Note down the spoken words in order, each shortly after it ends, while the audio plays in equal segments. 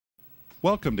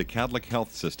Welcome to Kadlec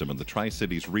Health System in the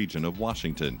Tri-Cities region of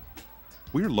Washington.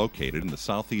 We are located in the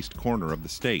southeast corner of the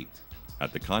state,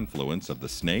 at the confluence of the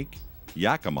Snake,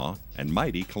 Yakima, and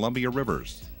mighty Columbia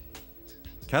Rivers.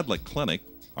 Kadlec Clinic,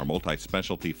 our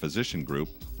multi-specialty physician group,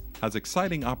 has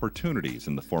exciting opportunities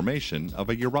in the formation of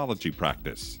a urology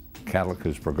practice. Kadlec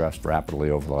has progressed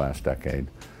rapidly over the last decade.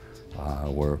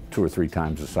 We're 2 or 3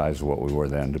 times the size of what we were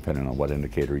then, depending on what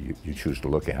indicator you choose to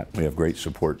look at. We have great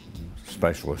support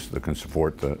specialists that can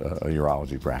support a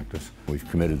urology practice. We've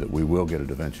committed that we will get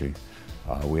it eventually.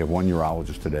 We have 1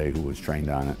 urologist today who was trained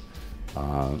on it,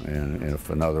 and if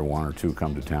another 1 or 2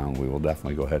 come to town, we will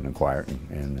definitely go ahead and acquire it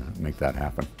and make that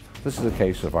happen. This is a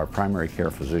case of our primary care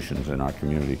physicians in our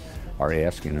community are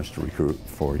asking us to recruit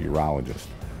for urologists.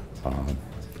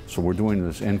 So we're doing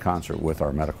this in concert with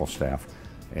our medical staff.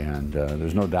 And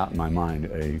there's no doubt in my mind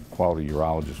a quality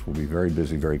urologist will be very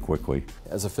busy very quickly.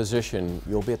 As a physician,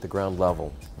 you'll be at the ground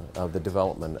level of the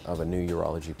development of a new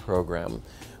urology program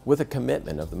with a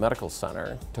commitment of the medical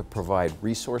center to provide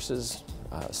resources,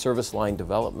 service line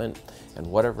development, and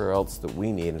whatever else that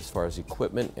we need as far as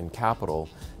equipment and capital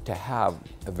to have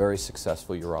a very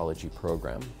successful urology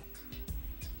program.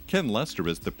 Ken Lester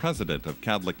is the president of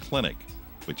Kadlec Clinic,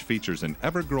 which features an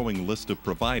ever-growing list of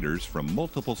providers from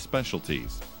multiple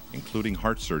specialties, including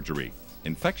heart surgery,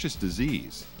 infectious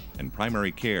disease, and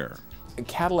primary care.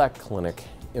 Kadlec Clinic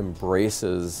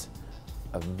embraces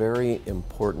a very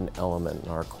important element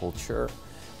in our culture,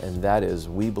 and that is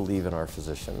we believe in our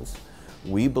physicians.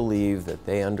 We believe that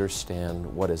they understand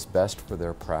what is best for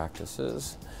their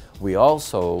practices. We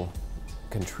also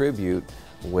contribute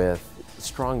with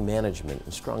strong management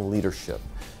and strong leadership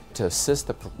to assist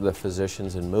the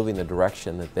physicians in moving the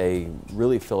direction that they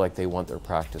really feel like they want their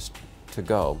practice to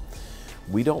go.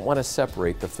 We don't want to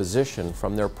separate the physician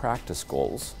from their practice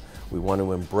goals. We want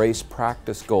to embrace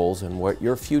practice goals and what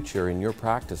your future in your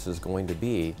practice is going to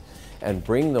be, and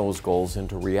bring those goals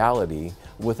into reality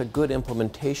with a good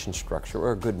implementation structure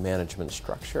or a good management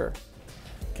structure.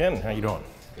 Ken, how you doing?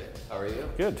 Good. How are you?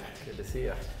 Good. Good to see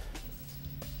you.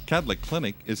 Kadlec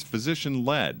Clinic is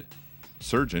physician-led.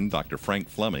 Surgeon Dr. Frank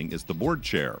Fleming is the board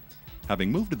chair,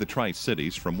 having moved to the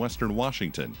Tri-Cities from Western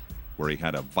Washington, where he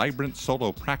had a vibrant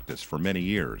solo practice for many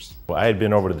years. Well, I had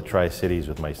been over to the Tri-Cities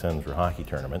with my sons for hockey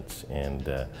tournaments, and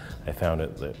I found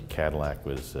out that Kadlec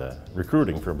was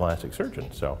recruiting for a plastic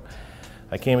surgeon. So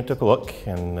I came and took a look,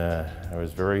 and I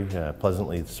was very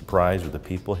pleasantly surprised with the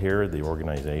people here, the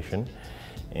organization.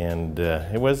 And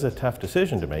it was a tough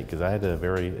decision to make because I had a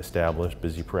very established,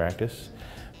 busy practice.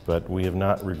 But we have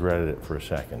not regretted it for a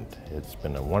second. It's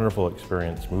been a wonderful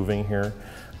experience moving here.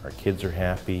 Our kids are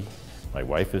happy. My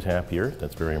wife is happier.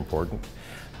 That's very important.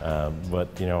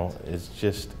 But you know, it's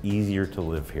just easier to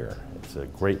live here. It's a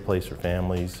great place for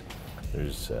families.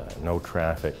 There's no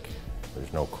traffic.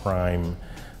 There's no crime.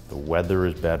 The weather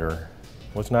is better.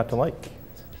 What's not to like?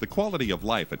 The quality of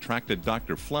life attracted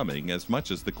Dr. Fleming as much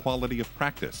as the quality of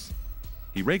practice.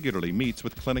 He regularly meets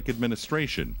with clinic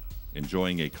administration,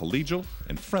 enjoying a collegial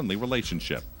and friendly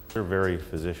relationship. They're very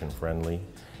physician-friendly,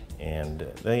 and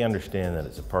they understand that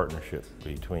it's a partnership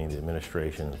between the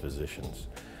administration and the physicians.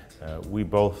 We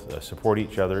both support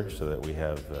each other so that we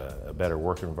have a better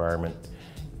work environment,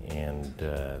 and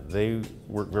they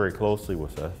work very closely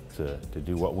with us to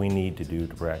do what we need to do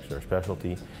to practice our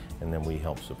specialty, and then we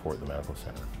help support the medical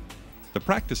center. The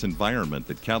practice environment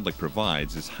that Kadlec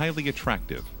provides is highly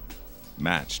attractive.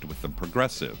 Matched with the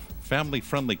progressive,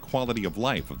 family-friendly quality of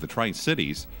life of the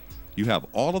Tri-Cities, you have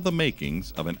all of the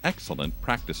makings of an excellent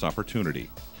practice opportunity.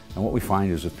 And what we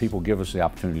find is if people give us the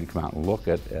opportunity to come out and look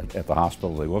at the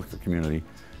hospital, they look at the community,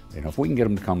 you know, if we can get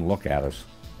them to come look at us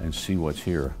and see what's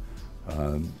here,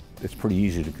 it's pretty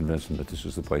easy to convince them that this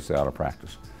is the place they ought to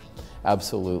practice.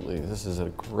 Absolutely. This is a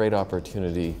great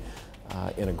opportunity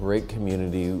in a great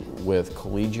community with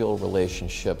collegial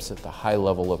relationships at the high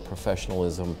level of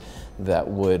professionalism that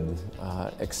would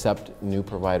accept new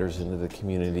providers into the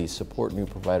community, support new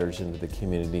providers into the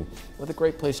community, with a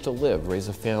great place to live, raise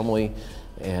a family,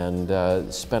 and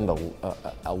spend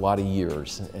a lot of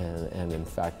years, and in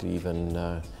fact even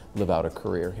live out a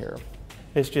career here.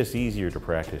 It's just easier to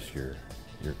practice your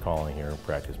calling here and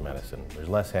practice medicine. There's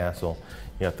less hassle.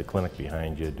 You have the clinic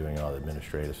behind you doing all the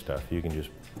administrative stuff. You can just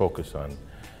focus on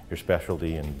your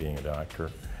specialty and being a doctor.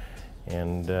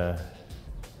 And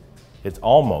it's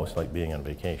almost like being on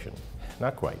vacation.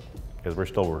 Not quite, because we're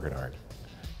still working hard.